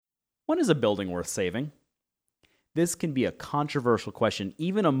When is a building worth saving? This can be a controversial question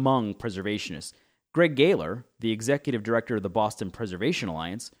even among preservationists. Greg Gaylor, the executive director of the Boston Preservation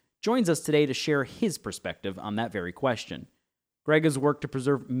Alliance, joins us today to share his perspective on that very question. Greg has worked to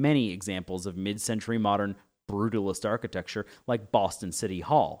preserve many examples of mid-century modern brutalist architecture like Boston City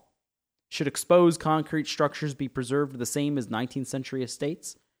Hall. Should exposed concrete structures be preserved the same as 19th century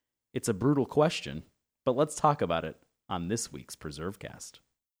estates? It's a brutal question, but let's talk about it on this week's PreserveCast.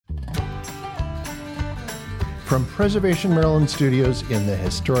 From Preservation Maryland Studios in the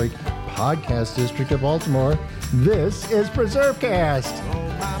historic Podcast District of Baltimore, this is PreserveCast.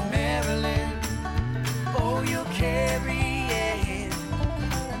 Oh, my Maryland, oh, you're carrying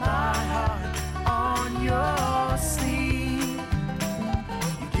my heart on your sleeve.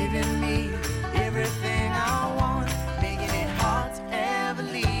 You're giving me everything I want, making it hard to ever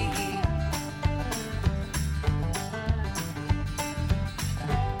leave.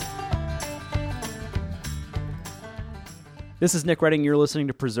 This is Nick Redding. You're listening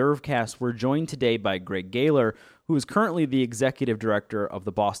to PreserveCast. We're joined today by Greg Gaylor, who is currently the executive director of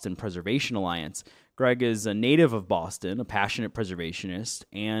the Boston Preservation Alliance. Greg is a native of Boston, a passionate preservationist,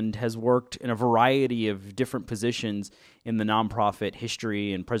 and has worked in a variety of different positions in the nonprofit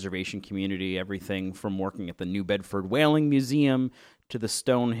history and preservation community, everything from working at the New Bedford Whaling Museum to the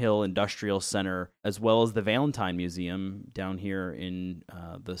Stonehill Industrial Center, as well as the Valentine Museum down here in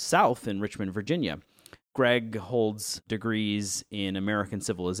the South in Richmond, Virginia. Greg holds degrees in American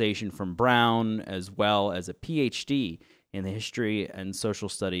Civilization from Brown, as well as a PhD in the history and social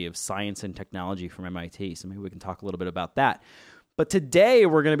study of science and technology from MIT. So maybe we can talk a little bit about that. But today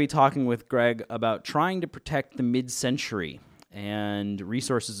we're going to be talking with Greg about trying to protect the mid-century and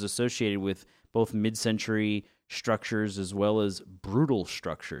resources associated with both mid-century structures as well as brutal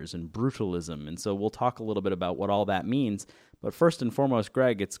structures and brutalism. And so we'll talk a little bit about what all that means. But first and foremost,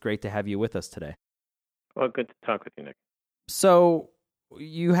 Greg, it's great to have you with us today. Well, good to talk with you, Nick. So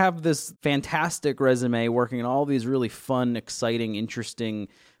you have this fantastic resume working in all these really fun, exciting, interesting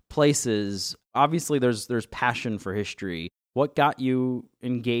places. Obviously, there's passion for history. What got you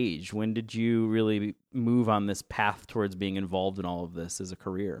engaged? When did you really move on this path towards being involved in all of this as a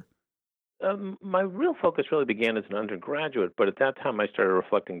career? My real focus really began as an undergraduate, but at that time I started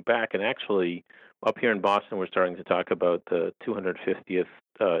reflecting back, and actually up here in Boston we're starting to talk about the 250th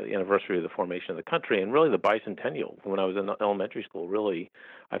anniversary of the formation of the country, and really the bicentennial. When I was in elementary school, really,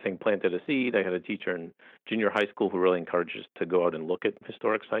 I think planted a seed. I had a teacher in junior high school who really encouraged us to go out and look at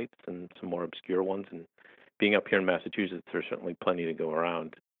historic sites and some more obscure ones, and being up here in Massachusetts, there's certainly plenty to go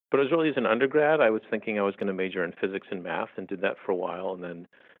around. But it was really as an undergrad, I was thinking I was going to major in physics and math and did that for a while, and then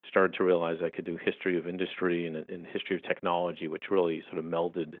started to realize I could do history of industry and history of technology, which really sort of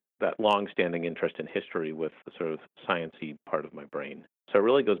melded that long-standing interest in history with the sort of science-y part of my brain. So it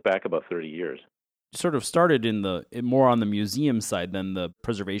really goes back about 30 years. Sort of started more on the museum side than the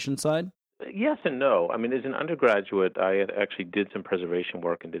preservation side? Yes and no. I mean, as an undergraduate, I had actually did some preservation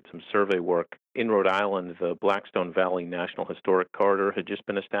work and did some survey work. In Rhode Island, the Blackstone Valley National Historic Corridor had just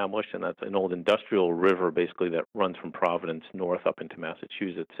been established, and that's an old industrial river, basically, that runs from Providence north up into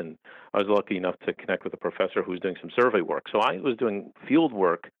Massachusetts. And I was lucky enough to connect with a professor who was doing some survey work. So I was doing field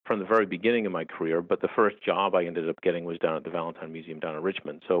work from the very beginning of my career, but the first job I ended up getting was down at the Valentine Museum down in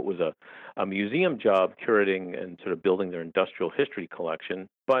Richmond. So it was a museum job curating and sort of building their industrial history collection.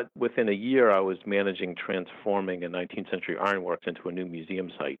 But within a year, I was managing transforming a 19th century ironworks into a new museum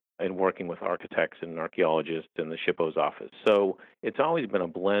site and working with architects and archaeologists in the SHPO's office. So it's always been a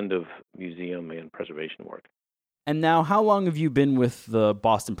blend of museum and preservation work. And now, how long have you been with the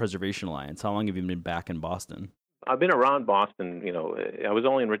Boston Preservation Alliance? How long have you been back in Boston? I've been around Boston. I was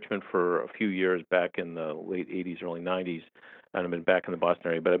only in Richmond for a few years back in the late 80s, early 90s, and I've been back in the Boston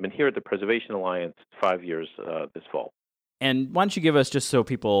area. But I've been here at the Preservation Alliance 5 years this fall. And why don't you give us, just so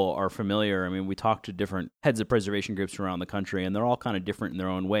people are familiar, I mean, we talked to different heads of preservation groups around the country, and they're all kind of different in their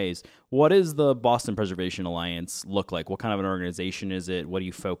own ways. What does the Boston Preservation Alliance look like? What kind of an organization is it? What do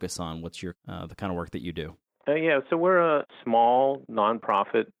you focus on? What's your the kind of work that you do? So we're a small,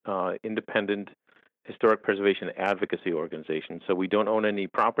 nonprofit, independent historic preservation advocacy organization. So we don't own any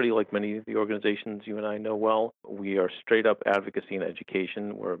property like many of the organizations you and I know well. We are straight up advocacy and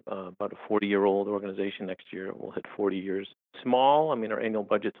education. We're about a 40-year-old organization. Next year we'll hit 40 years. Small, I mean, our annual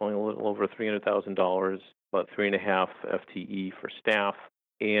budget's only a little over $300,000, about 3.5 FTE for staff.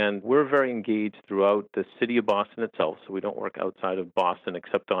 And we're very engaged throughout the city of Boston itself. So we don't work outside of Boston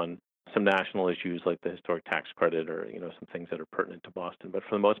except on some national issues like the historic tax credit or, some things that are pertinent to Boston. But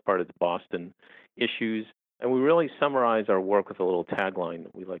for the most part, it's Boston issues. And we really summarize our work with a little tagline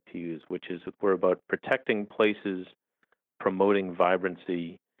that we like to use, which is we're about protecting places, promoting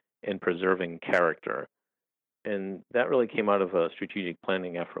vibrancy, and preserving character. And that really came out of a strategic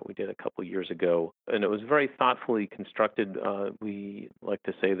planning effort we did a couple years ago. And it was very thoughtfully constructed. We like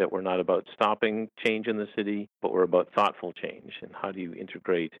to say that we're not about stopping change in the city, but we're about thoughtful change. And how do you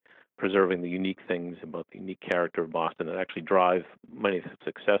integrate preserving the unique things about the unique character of Boston that actually drive many of the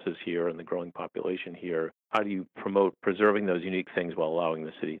successes here and the growing population here? How do you promote preserving those unique things while allowing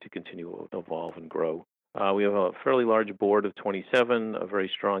the city to continue to evolve and grow? We have a fairly large board of 27, a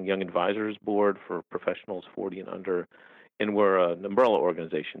very strong young advisors board for professionals 40 and under, and we're an umbrella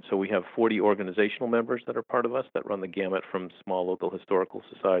organization. So we have 40 organizational members that are part of us that run the gamut from small local historical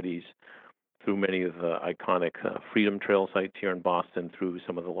societies through many of the iconic Freedom Trail sites here in Boston, through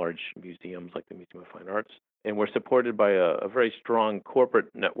some of the large museums like the Museum of Fine Arts. And we're supported by a very strong corporate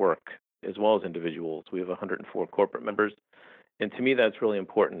network as well as individuals. We have 104 corporate members. And to me, that's really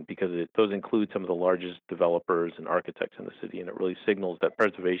important because those include some of the largest developers and architects in the city, and it really signals that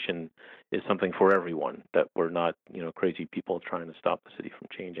preservation is something for everyone, that we're not, crazy people trying to stop the city from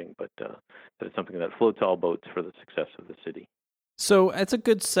changing, but that it's something that floats all boats for the success of the city. So that's a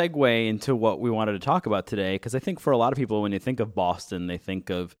good segue into what we wanted to talk about today, because I think for a lot of people, when you think of Boston, they think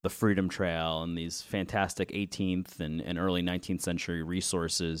of the Freedom Trail and these fantastic 18th and early 19th century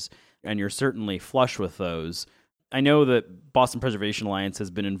resources, and you're certainly flush with those. I know that Boston Preservation Alliance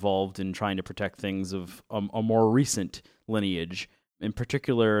has been involved in trying to protect things of a more recent lineage, in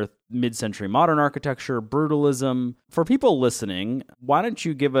particular mid-century modern architecture, brutalism. For people listening, why don't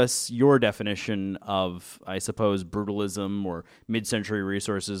you give us your definition of, I suppose, brutalism or mid-century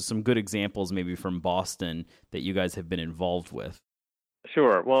resources, some good examples maybe from Boston that you guys have been involved with?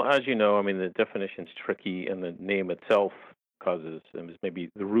 Sure. Well, as you know, the definition's tricky, and the name itself causes is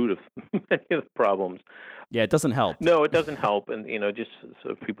maybe the root of many of the problems. Yeah, it doesn't help. No, it doesn't help. And, just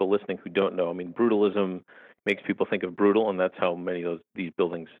so people listening who don't know, brutalism makes people think of brutal, and that's how many of these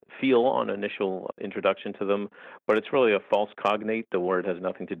buildings feel on initial introduction to them. But it's really a false cognate. The word has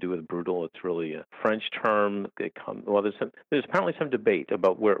nothing to do with brutal. It's really a French term. There's apparently some debate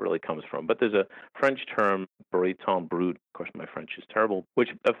about where it really comes from. But there's a French term, Breton brut, of course my French is terrible, which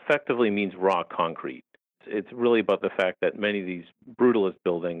effectively means raw concrete. It's really about the fact that many of these brutalist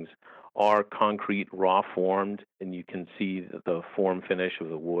buildings are concrete, raw formed, and you can see the form finish of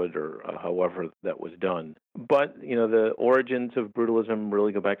the wood or however that was done. But, the origins of brutalism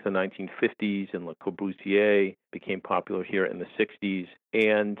really go back to the 1950s, and Le Corbusier became popular here in the 60s.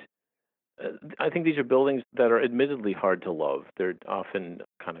 And I think these are buildings that are admittedly hard to love. They're often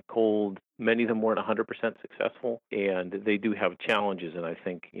kind of cold. Many of them weren't 100% successful, and they do have challenges. And I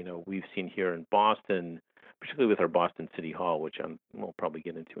think, we've seen here in Boston, particularly with our Boston City Hall, which we'll probably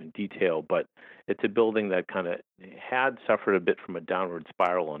get into in detail, but it's a building that kind of had suffered a bit from a downward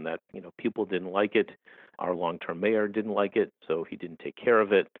spiral, in that, people didn't like it. Our long-term mayor didn't like it, so he didn't take care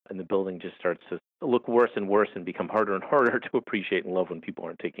of it, and the building just starts to look worse and worse and become harder and harder to appreciate and love when people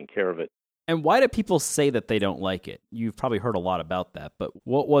aren't taking care of it. And why do people say that they don't like it? You've probably heard a lot about that, but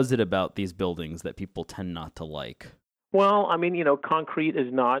what was it about these buildings that people tend not to like? Well, concrete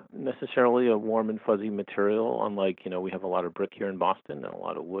is not necessarily a warm and fuzzy material, unlike, we have a lot of brick here in Boston and a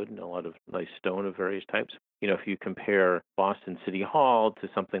lot of wood and a lot of nice stone of various types. If you compare Boston City Hall to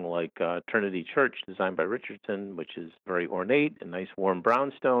something like Trinity Church, designed by Richardson, which is very ornate and nice warm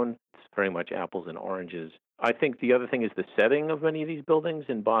brownstone, it's very much apples and oranges. I think the other thing is the setting of many of these buildings.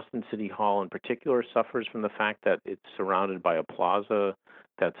 In Boston City Hall in particular suffers from the fact that it's surrounded by a plaza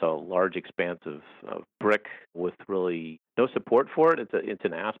that's a large expanse of brick with really no support for it. It's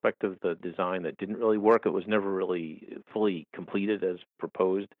an aspect of the design that didn't really work. It was never really fully completed as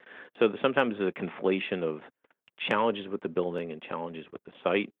proposed. So sometimes there's a conflation of challenges with the building and challenges with the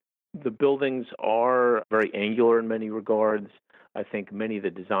site. The buildings are very angular in many regards. I think many of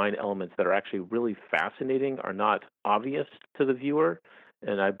the design elements that are actually really fascinating are not obvious to the viewer.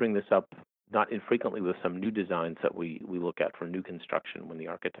 And I bring this up not infrequently with some new designs that we look at for new construction, when the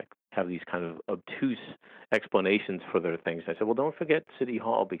architects have these kind of obtuse explanations for their things. I said, well, don't forget City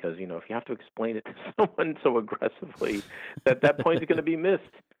Hall, because, if you have to explain it to someone so aggressively, that point is going to be missed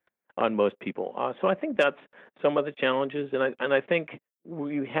on most people. So I think that's some of the challenges. And I think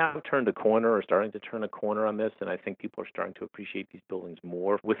we have turned a corner, or starting to turn a corner on this, and I think people are starting to appreciate these buildings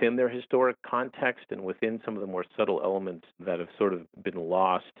more within their historic context and within some of the more subtle elements that have sort of been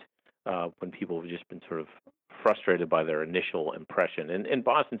lost when people have just been sort of frustrated by their initial impression. And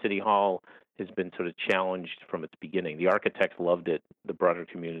Boston City Hall has been sort of challenged from its beginning. The architects loved it. The broader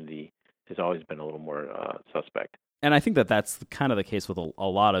community has always been a little more suspect. And I think that that's kind of the case with a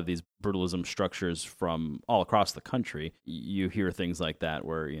lot of these brutalism structures from all across the country. You hear things like that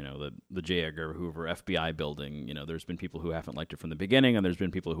where, the J. Edgar Hoover FBI building, there's been people who haven't liked it from the beginning, and there's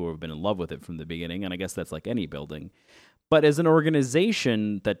been people who have been in love with it from the beginning, and I guess that's like any building. But as an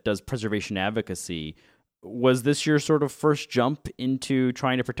organization that does preservation advocacy, was this your sort of first jump into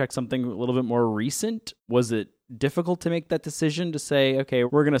trying to protect something a little bit more recent? Was it difficult to make that decision to say, okay,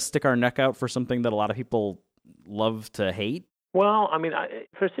 we're going to stick our neck out for something that a lot of people love to hate? Well,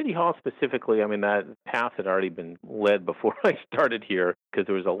 for City Hall specifically, that path had already been led before I started here because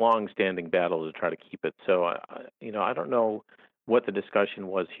there was a long-standing battle to try to keep it. So, I don't know what the discussion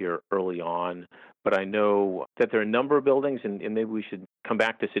was here early on, but I know that there are a number of buildings, and maybe we should come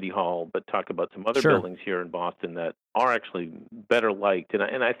back to City Hall, but talk about some other buildings here in Boston that are actually better liked.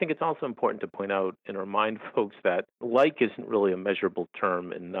 And I think it's also important to point out and remind folks that like isn't really a measurable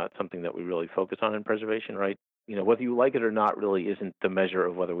term and not something that we really focus on in preservation, right? Whether you like it or not really isn't the measure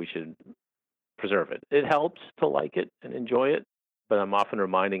of whether we should preserve it. It helps to like it and enjoy it, but I'm often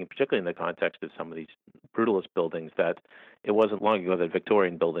reminding, particularly in the context of some of these brutalist buildings, that it wasn't long ago that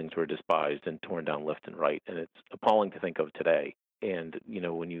Victorian buildings were despised and torn down left and right, and it's appalling to think of today. And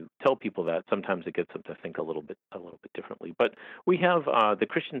when you tell people that, sometimes it gets them to think a little bit differently. But we have the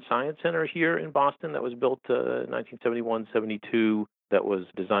Christian Science Center here in Boston that was built in 1971-72, that was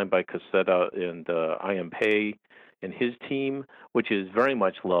designed by Casetta and I.M. Pei and his team, which is very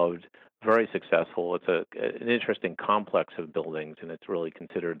much loved, very successful. It's an interesting complex of buildings, and it's really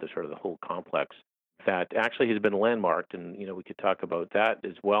considered the whole complex that actually has been landmarked. And, we could talk about that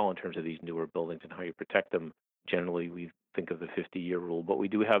as well in terms of these newer buildings and how you protect them. Generally, we think of the 50-year rule, but we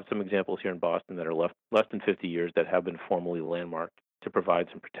do have some examples here in Boston that are less than 50 years that have been formally landmarked to provide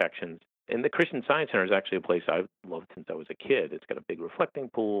some protections. And the Christian Science Center is actually a place I've loved since I was a kid. It's got a big reflecting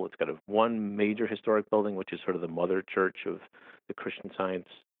pool. It's got one major historic building, which is sort of the mother church of the Christian Science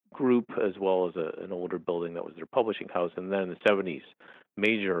group, as well as an older building that was their publishing house. And then in the 70s,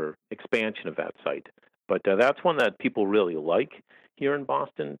 major expansion of that site. But that's one that people really like here in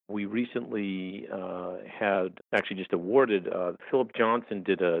Boston. We recently had actually just awarded, Philip Johnson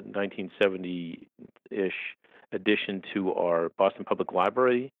did a 1970-ish addition to our Boston Public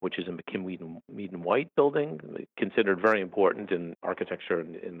Library, which is a McKim Mead and White building, considered very important in architecture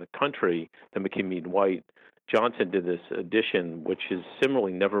in the country. The McKim Mead and White, Johnson did this addition, which has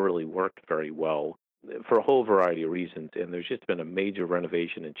similarly never really worked very well for a whole variety of reasons. And there's just been a major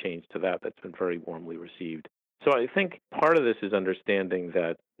renovation and change to that's been very warmly received. So I think part of this is understanding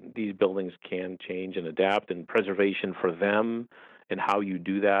that these buildings can change and adapt, and preservation for them and how you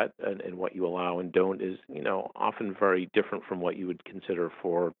do that and what you allow and don't is, often very different from what you would consider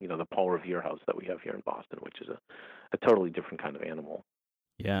for, the Paul Revere House that we have here in Boston, which is a totally different kind of animal.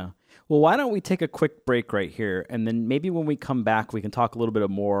 Yeah. Well, why don't we take a quick break right here, and then maybe when we come back, we can talk a little bit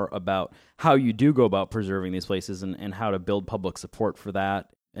more about how you do go about preserving these places and how to build public support for that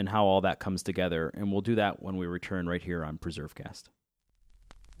and how all that comes together. And we'll do that when we return right here on PreserveCast.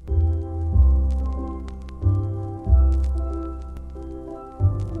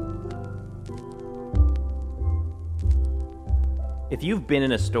 If you've been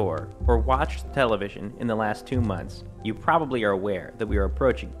in a store or watched television in the last 2 months, you probably are aware that we are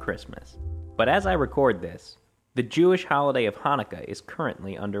approaching Christmas. But as I record this, the Jewish holiday of Hanukkah is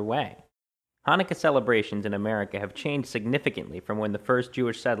currently underway. Hanukkah celebrations in America have changed significantly from when the first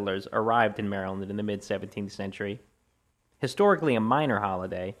Jewish settlers arrived in Maryland in the mid-17th century. Historically a minor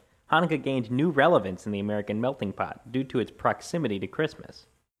holiday, Hanukkah gained new relevance in the American melting pot due to its proximity to Christmas.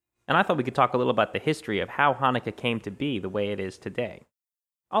 And I thought we could talk a little about the history of how Hanukkah came to be the way it is today.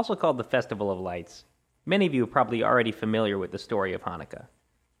 Also called the Festival of Lights, many of you are probably already familiar with the story of Hanukkah.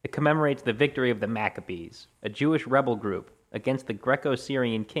 It commemorates the victory of the Maccabees, a Jewish rebel group, against the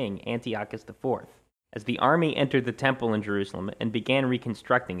Greco-Syrian king Antiochus IV. As the army entered the temple in Jerusalem and began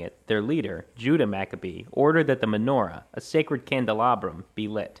reconstructing it, their leader, Judah Maccabee, ordered that the menorah, a sacred candelabrum, be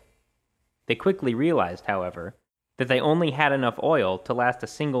lit. They quickly realized, however, that they only had enough oil to last a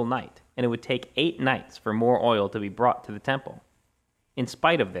single night, and it would take 8 nights for more oil to be brought to the temple. In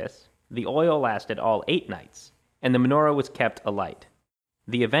spite of this, the oil lasted all 8 nights, and the menorah was kept alight.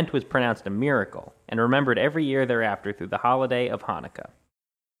 The event was pronounced a miracle, and remembered every year thereafter through the holiday of Hanukkah.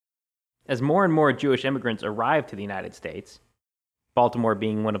 As more and more Jewish immigrants arrived to the United States, Baltimore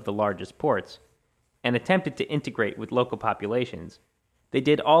being one of the largest ports, and attempted to integrate with local populations, they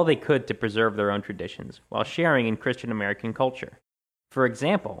did all they could to preserve their own traditions while sharing in Christian American culture. For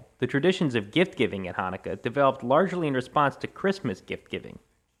example, the traditions of gift-giving at Hanukkah developed largely in response to Christmas gift-giving.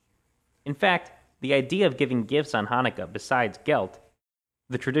 In fact, the idea of giving gifts on Hanukkah besides gelt,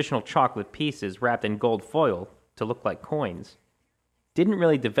 the traditional chocolate pieces wrapped in gold foil to look like coins, didn't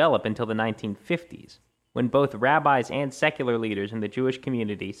really develop until the 1950s, when both rabbis and secular leaders in the Jewish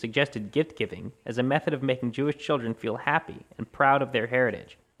community suggested gift-giving as a method of making Jewish children feel happy and proud of their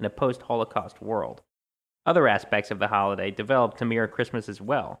heritage in a post-Holocaust world. Other aspects of the holiday developed to mirror Christmas as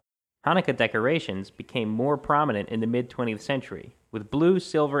well. Hanukkah decorations became more prominent in the mid-20th century, with blue,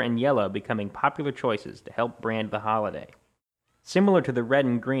 silver, and yellow becoming popular choices to help brand the holiday. Similar to the red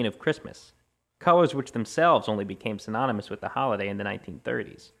and green of Christmas, colors which themselves only became synonymous with the holiday in the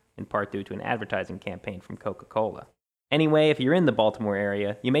 1930s, in part due to an advertising campaign from Coca-Cola. Anyway, if you're in the Baltimore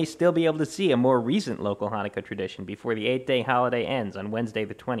area, you may still be able to see a more recent local Hanukkah tradition before the 8-day holiday ends on Wednesday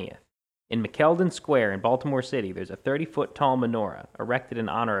the 20th. In McKeldin Square in Baltimore City, there's a 30-foot-tall menorah erected in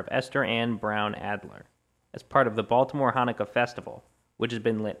honor of Esther Ann Brown Adler, as part of the Baltimore Hanukkah Festival, which has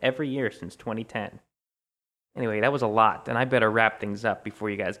been lit every year since 2010. Anyway, that was a lot, and I better wrap things up before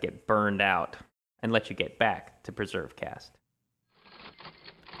you guys get burned out and let you get back to PreserveCast.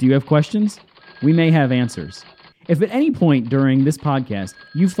 Do you have questions? We may have answers. If at any point during this podcast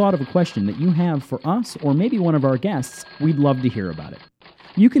you've thought of a question that you have for us or maybe one of our guests, we'd love to hear about it.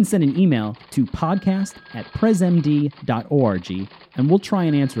 You can send an email to podcast@presmd.org, and we'll try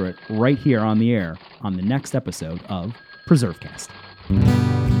and answer it right here on the air on the next episode of PreserveCast.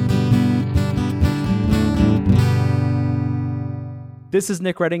 This is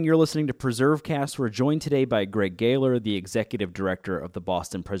Nick Redding. You're listening to PreserveCast. We're joined today by Greg Gaylor, the executive director of the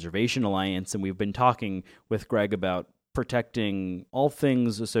Boston Preservation Alliance, and we've been talking with Greg about protecting all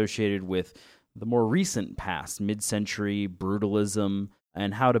things associated with the more recent past, mid-century brutalism,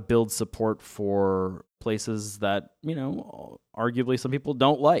 and how to build support for places that, arguably some people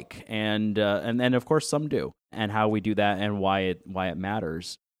don't like, and then of course some do, and how we do that and why it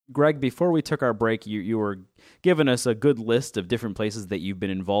matters. Greg, before we took our break, you were giving us a good list of different places that you've been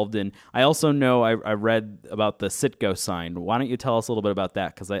involved in. I also know I read about the Citgo sign. Why don't you tell us a little bit about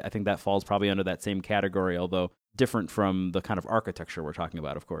that? Because I think that falls probably under that same category, although different from the kind of architecture we're talking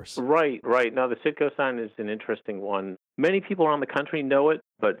about, of course. Right. Now, the Citgo sign is an interesting one. Many people around the country know it,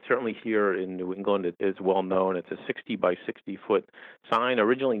 but certainly here in New England it is well known. It's a 60 by 60 foot sign,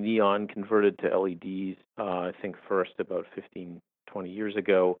 originally neon, converted to LEDs, I think first about 20 years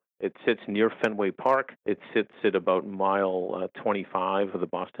ago. It sits near Fenway Park. It sits at about mile 25 of the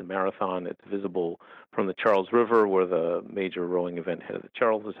Boston Marathon. It's visible from the Charles River, where the major rowing event Head of the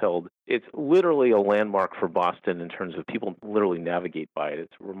Charles is held. It's literally a landmark for Boston in terms of people literally navigate by it.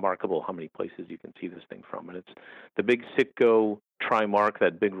 It's remarkable how many places you can see this thing from. And it's the big Citgo Trimark,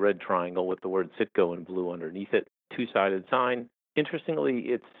 that big red triangle with the word Citgo in blue underneath it, two-sided sign. Interestingly,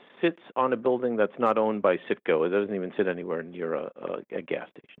 it sits on a building that's not owned by Citgo. It doesn't even sit anywhere near a gas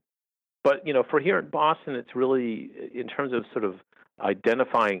station. But, for here in Boston, it's really, in terms of sort of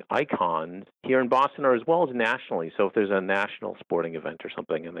identifying icons here in Boston or as well as nationally. So if there's a national sporting event or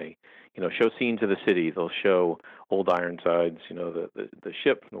something and they, show scenes of the city, they'll show Old Ironsides, the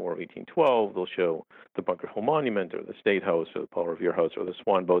ship from the War of 1812. They'll show the Bunker Hill Monument or the State House or the Paul Revere House or the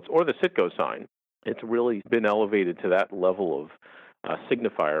Swan Boats or the Citgo sign. It's really been elevated to that level of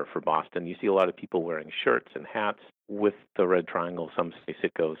signifier for Boston. You see a lot of people wearing shirts and hats with the red triangle. Some say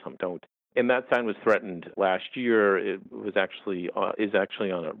Citgo, some don't. And that sign was threatened last year. It was is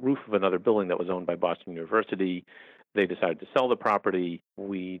actually on a roof of another building that was owned by Boston University. They decided to sell the property.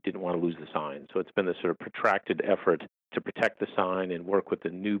 We didn't want to lose the sign. So it's been this sort of protracted effort to protect the sign and work with the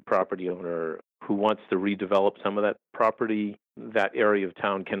new property owner who wants to redevelop some of that property. That area of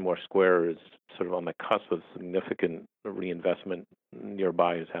town, Kenmore Square, is sort of on the cusp of significant reinvestment.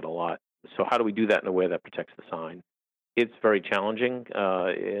 Nearby has had a lot. So how do we do that in a way that protects the sign? It's very challenging.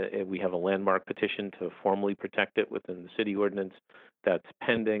 We have a landmark petition to formally protect it within the city ordinance that's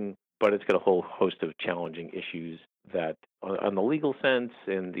pending, but it's got a whole host of challenging issues that, on the legal sense,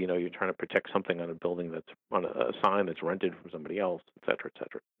 and you're trying to protect something on a building that's on a sign that's rented from somebody else, et cetera, et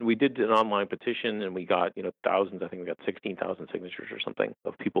cetera. We did an online petition, and we got thousands. I think we got 16,000 signatures or something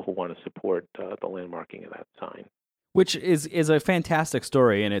of people who want to support the landmarking of that sign. Which is a fantastic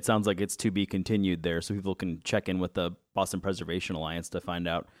story, and it sounds like it's to be continued there, so people can check in with the Boston Preservation Alliance to find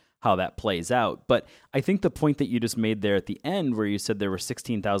out how that plays out. But I think the point that you just made there at the end, where you said there were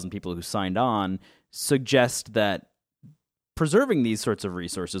 16,000 people who signed on, suggest that preserving these sorts of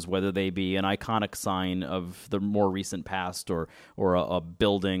resources, whether they be an iconic sign of the more recent past or a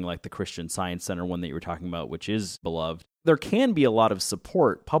building like the Christian Science Center, one that you were talking about, which is beloved, there can be a lot of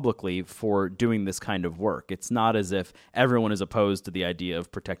support publicly for doing this kind of work. It's not as if everyone is opposed to the idea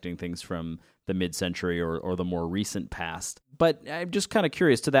of protecting things from the mid-century or the more recent past. But I'm just kind of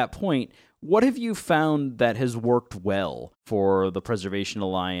curious, to that point, What have you found that has worked well for the Preservation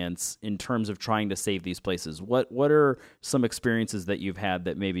Alliance in terms of trying to save these places? What are some experiences that you've had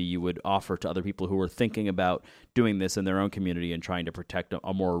that maybe you would offer to other people who are thinking about doing this in their own community and trying to protect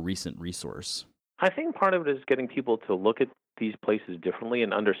a more recent resource? I think part of it is getting people to look at these places differently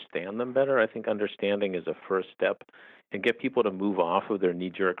and understand them better. I think understanding is a first step, and get people to move off of their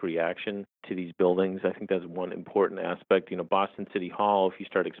knee-jerk reaction to these buildings. I think that's one important aspect. Boston City Hall, if you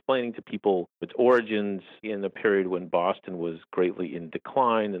start explaining to people its origins in a period when Boston was greatly in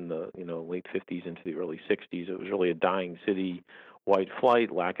decline in the late 50s into the early 60s, it was really a dying city. White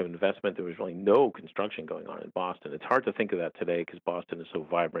flight, lack of investment. There was really no construction going on in Boston. It's hard to think of that today because Boston is so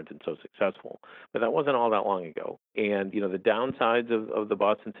vibrant and so successful. But that wasn't all that long ago. And, the downsides of the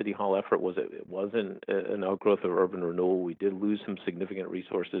Boston City Hall effort was it wasn't an outgrowth of urban renewal. We did lose some significant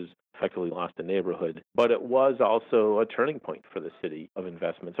resources, effectively lost the neighborhood. But it was also a turning point for the city of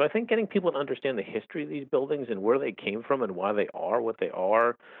investment. So I think getting people to understand the history of these buildings and where they came from and why they are what they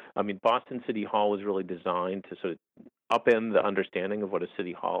are. I mean, Boston City Hall was really designed to sort of upend the understanding of what a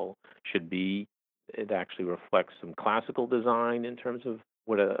city hall should be. It actually reflects some classical design in terms of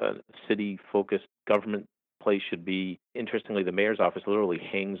what a city-focused government place should be. Interestingly, the mayor's office literally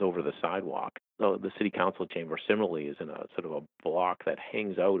hangs over the sidewalk. So the city council chamber similarly is in a sort of a block that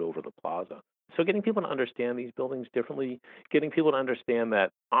hangs out over the plaza. So getting people to understand these buildings differently, getting people to understand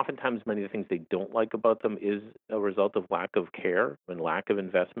that oftentimes many of the things they don't like about them is a result of lack of care and lack of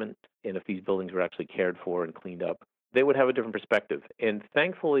investment. And if these buildings were actually cared for and cleaned up, they would have a different perspective. And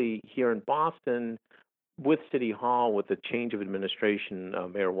thankfully, here in Boston, with City Hall, with the change of administration,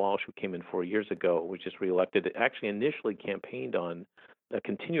 Mayor Walsh, who came in 4 years ago, was just reelected, actually initially campaigned on a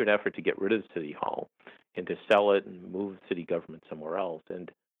continued effort to get rid of City Hall and to sell it and move city government somewhere else.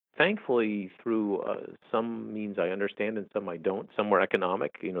 And thankfully, through some means I understand and some I don't, some were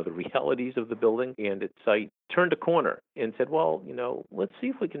economic, the realities of the building and its site, turned a corner and said, well, let's see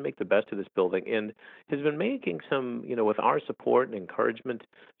if we can make the best of this building. And has been making some, with our support and encouragement,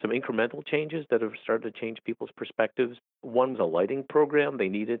 some incremental changes that have started to change people's perspectives. One was a lighting program. They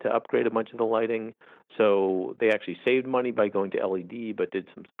needed to upgrade a bunch of the lighting. So they actually saved money by going to LED, but did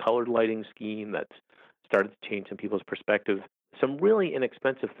some colored lighting scheme that's started to change some people's perspective. Some really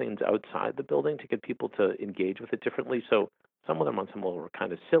inexpensive things outside the building to get people to engage with it differently. So some of them on some level were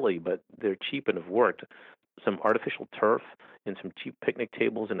kind of silly, but they're cheap and have worked. Some artificial turf and some cheap picnic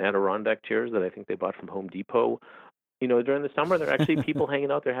tables and Adirondack chairs that I think they bought from Home Depot. During the summer, there are actually people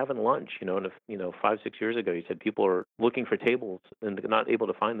hanging out there having lunch. And if 5-6 years ago you said people are looking for tables and not able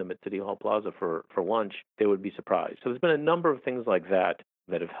to find them at City Hall Plaza for lunch, they would be surprised. So there's been a number of things like that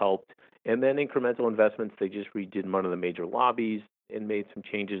have helped. And then incremental investments, they just redid one of the major lobbies and made some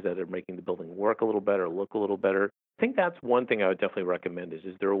changes that are making the building work a little better, look a little better. I think that's one thing I would definitely recommend is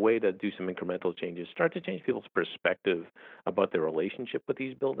there a way to do some incremental changes, start to change people's perspective about their relationship with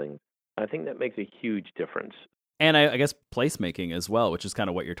these buildings. I think that makes a huge difference. And I guess placemaking as well, which is kind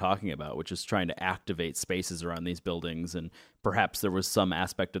of what you're talking about, which is trying to activate spaces around these buildings. And perhaps there was some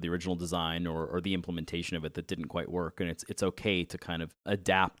aspect of the original design or the implementation of it that didn't quite work. And it's okay to kind of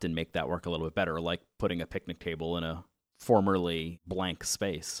adapt and make that work a little bit better, like putting a picnic table in a formerly blank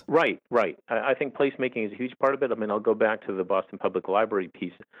space. Right. I think placemaking is a huge part of it. I mean, I'll go back to the Boston Public Library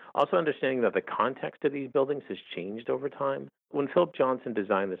piece. Also understanding that the context of these buildings has changed over time. When Philip Johnson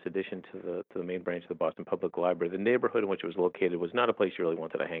designed this addition to the main branch of the Boston Public Library, the neighborhood in which it was located was not a place you really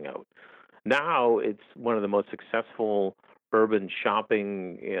wanted to hang out. Now it's one of the most successful urban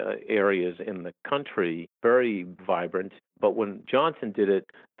shopping areas in the country, very vibrant. But when Johnson did it,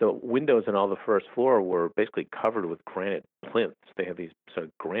 the windows on all the first floor were basically covered with granite plinths. They have these sort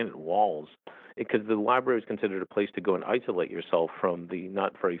of granite walls because the library was considered a place to go and isolate yourself from the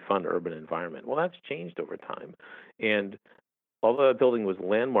not very fun urban environment. Well, that's changed over time. And although the building was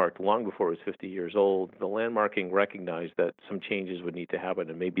landmarked long before it was 50 years old, the landmarking recognized that some changes would need to happen,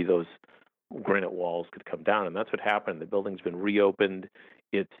 and maybe those granite walls could come down, and that's what happened. The building's been reopened.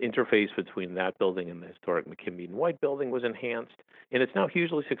 Its interface between that building and the historic McKim and White building was enhanced, and it's now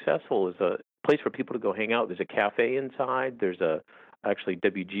hugely successful as a place for people to go hang out. There's a cafe inside. There's actually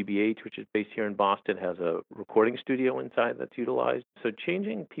WGBH, which is based here in Boston, has a recording studio inside that's utilized. So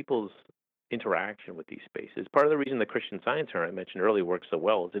changing people's interaction with these spaces. Part of the reason the Christian Science Center I mentioned earlier works so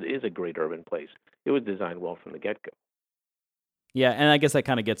well is it is a great urban place. It was designed well from the get-go. Yeah, and I guess that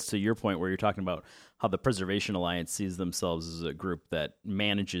kind of gets to your point where you're talking about how the Preservation Alliance sees themselves as a group that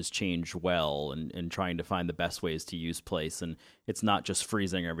manages change well and trying to find the best ways to use place. And it's not just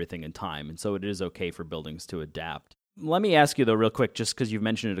freezing everything in time. And so it is okay for buildings to adapt. Let me ask you, though, real quick, just because you've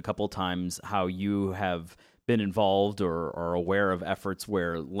mentioned it a couple of times, how you have been involved or are aware of efforts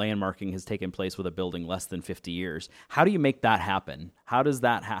where landmarking has taken place with a building less than 50 years. How do you make that happen? How does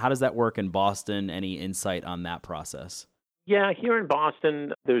that work in Boston? Any insight on that process? Yeah, here in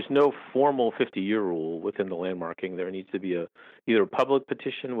Boston, there's no formal 50-year rule within the landmarking. There needs to be either a public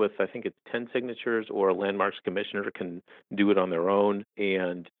petition with, I think it's 10 signatures, or a landmarks commissioner can do it on their own.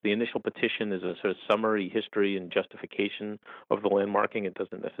 And the initial petition is a sort of summary history and justification of the landmarking. It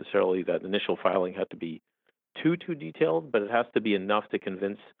doesn't necessarily, that initial filing had to be too detailed, but it has to be enough to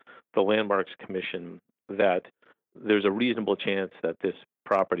convince the Landmarks Commission that there's a reasonable chance that this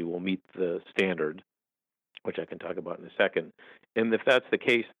property will meet the standard, which I can talk about in a second. And if that's the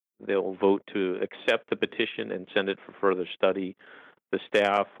case, they'll vote to accept the petition and send it for further study. The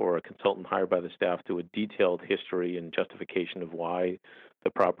staff or a consultant hired by the staff do a detailed history and justification of why the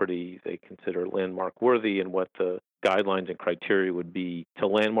property they consider landmark worthy and what the guidelines and criteria would be to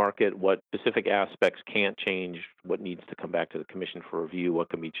landmark it, what specific aspects can't change, what needs to come back to the commission for review, what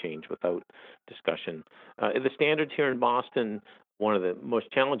can be changed without discussion. The standards here in Boston, one of the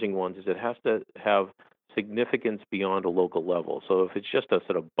most challenging ones is it has to have significance beyond a local level. So if it's just a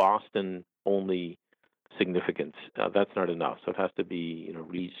sort of Boston-only significance, that's not enough. So it has to be,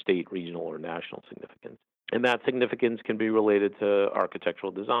 state, regional, or national significance. And that significance can be related to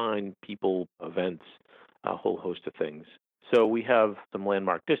architectural design, people, events, a whole host of things. So we have some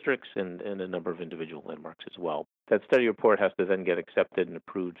landmark districts and a number of individual landmarks as well. That study report has to then get accepted and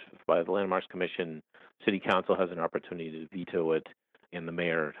approved by the Landmarks Commission. City Council has an opportunity to veto it, and the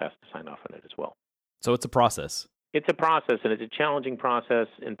mayor has to sign off on it as well. So it's a process. It's a process, and it's a challenging process,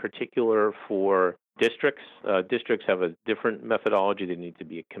 in particular for districts. Districts have a different methodology. They need to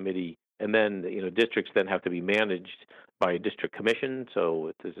be a committee. And then, districts then have to be managed by a district commission.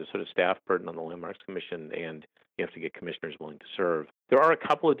 So there's a sort of staff burden on the Landmarks Commission, and you have to get commissioners willing to serve. There are a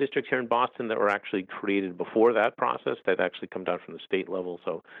couple of districts here in Boston that were actually created before that process that actually come down from the state level.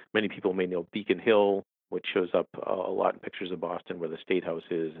 So many people may know Beacon Hill, which shows up a lot in pictures of Boston, where the State House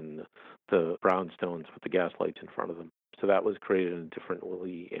is, and the brownstones with the gas lights in front of them. So that was created in a different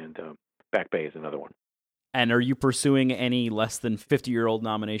way, and Back Bay is another one. And are you pursuing any less than 50-year-old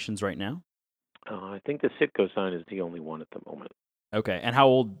nominations right now? I think the Sitco sign is the only one at the moment. Okay. And how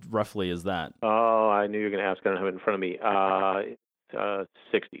old roughly is that? Oh, I knew you were going to ask. I don't have it in front of me.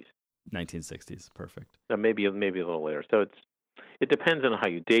 60s. 1960s. Perfect. Maybe a little later. So it depends on how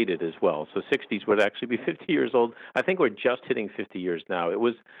you date it as well. So 60s would actually be 50 years old. I think we're just hitting 50 years now.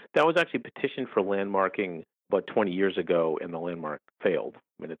 That was actually petitioned for landmarking about 20 years ago, and the landmark failed.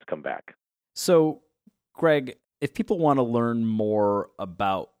 I mean, it's come back. So, Greg, if people want to learn more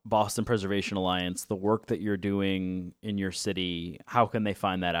about Boston Preservation Alliance, the work that you're doing in your city, how can they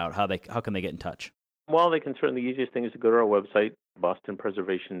find that out? How can they get in touch? Well, they can certainly, the easiest thing is to go to our website,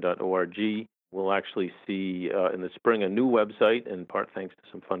 bostonpreservation.org. We'll actually see in the spring a new website, in part thanks to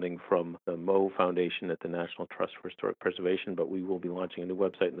some funding from the Moe Foundation at the National Trust for Historic Preservation, but we will be launching a new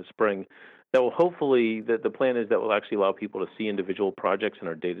website in the spring that will hopefully, the plan is that will actually allow people to see individual projects in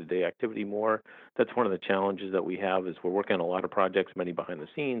our day-to-day activity more. That's one of the challenges that we have, is we're working on a lot of projects, many behind the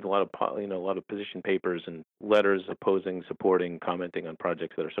scenes, a lot of position papers and letters opposing, supporting, commenting on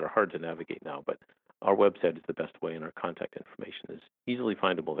projects that are sort of hard to navigate now. But our website is the best way, and our contact information is easily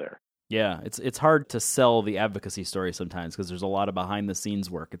findable there. Yeah, it's hard to sell the advocacy story sometimes because there's a lot of behind-the-scenes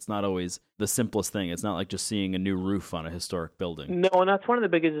work. It's not always the simplest thing. It's not like just seeing a new roof on a historic building. No, and that's one of the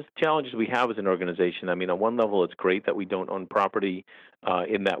biggest challenges we have as an organization. I mean, on one level, it's great that we don't own property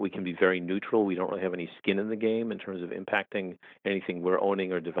in that we can be very neutral. We don't really have any skin in the game in terms of impacting anything we're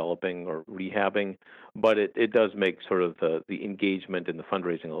owning or developing or rehabbing. But it does make sort of the engagement and the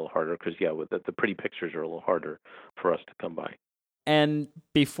fundraising a little harder because, the pretty pictures are a little harder for us to come by. And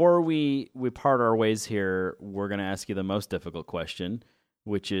before we part our ways here, we're going to ask you the most difficult question,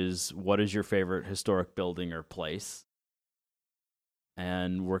 which is, what is your favorite historic building or place?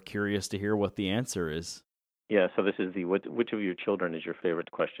 And we're curious to hear what the answer is. Yeah, so this is which of your children is your favorite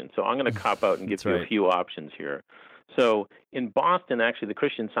question? So I'm going to cop out and give you right. a few options here. So in Boston, actually, the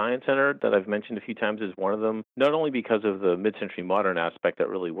Christian Science Center that I've mentioned a few times is one of them, not only because of the mid-century modern aspect that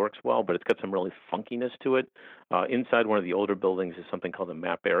really works well, but it's got some really funkiness to it. Inside one of the older buildings is something called the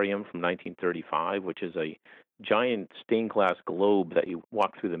Maparium from 1935, which is a giant stained glass globe that you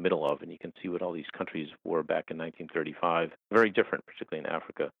walk through the middle of, and you can see what all these countries were back in 1935. Very different, particularly in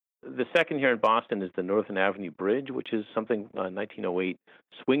Africa. The second here in Boston is the Northern Avenue Bridge, which is something 1908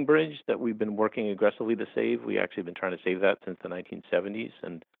 swing bridge that we've been working aggressively to save. We actually have been trying to save that since the 1970s,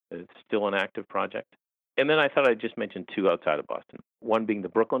 and it's still an active project. And then I thought I'd just mention two outside of Boston. One being the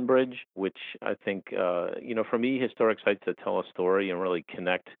Brooklyn Bridge, which I think, for me, historic sites that tell a story and really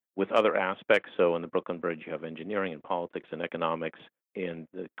connect with other aspects. So in the Brooklyn Bridge, you have engineering and politics and economics and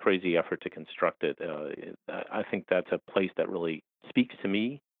the crazy effort to construct it. I think that's a place that really speaks to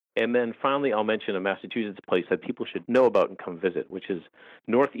me. And then finally, I'll mention a Massachusetts place that people should know about and come visit, which is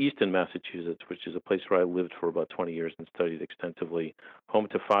northeastern Massachusetts, which is a place where I lived for about 20 years and studied extensively, home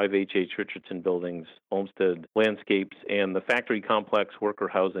to 5 H.H. Richardson buildings, Olmsted landscapes, and the factory complex, worker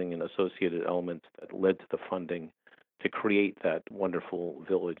housing, and associated elements that led to the funding to create that wonderful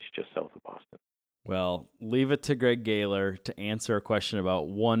village just south of Boston. Well, leave it to Greg Gaylor to answer a question about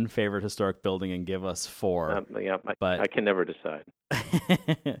one favorite historic building and give us four. I can never decide.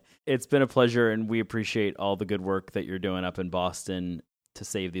 It's been a pleasure, and we appreciate all the good work that you're doing up in Boston to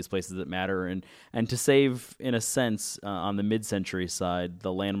save these places that matter and to save, in a sense, on the mid-century side,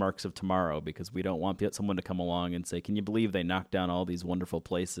 the landmarks of tomorrow, because we don't want someone to come along and say, can you believe they knocked down all these wonderful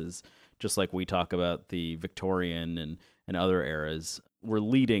places, just like we talk about the Victorian and other eras. We're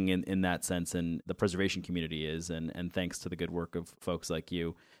leading in that sense, and the preservation community is, and thanks to the good work of folks like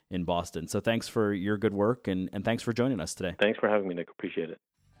you in Boston. So thanks for your good work, and thanks for joining us today. Thanks for having me, Nick. Appreciate it.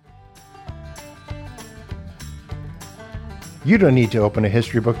 You don't need to open a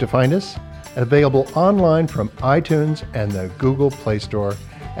history book to find us. Available online from iTunes and the Google Play Store,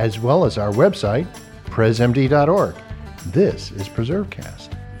 as well as our website, presmd.org. This is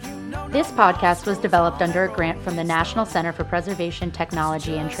PreserveCast. This podcast was developed under a grant from the National Center for Preservation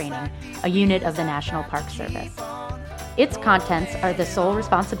Technology and Training, a unit of the National Park Service. Its contents are the sole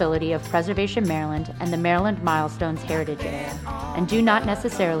responsibility of Preservation Maryland and the Maryland Milestones Heritage Area, and do not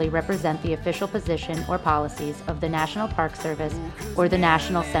necessarily represent the official position or policies of the National Park Service or the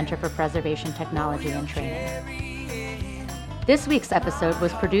National Center for Preservation Technology and Training. This week's episode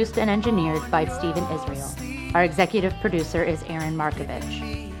was produced and engineered by Stephen Israel. Our executive producer is Aaron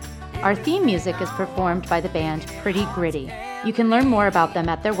Markovich. Our theme music is performed by the band Pretty Gritty. You can learn more about them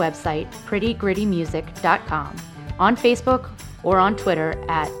at their website, prettygrittymusic.com, on Facebook or on Twitter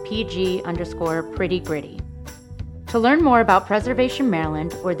at PG_prettygritty. To learn more about Preservation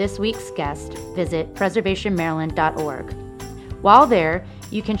Maryland or this week's guest, visit preservationmaryland.org. While there,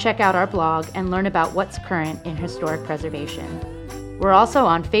 you can check out our blog and learn about what's current in historic preservation. We're also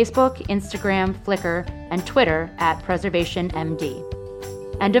on Facebook, Instagram, Flickr, and Twitter at PreservationMD.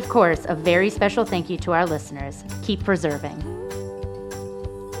 And of course, a very special thank you to our listeners. Keep preserving.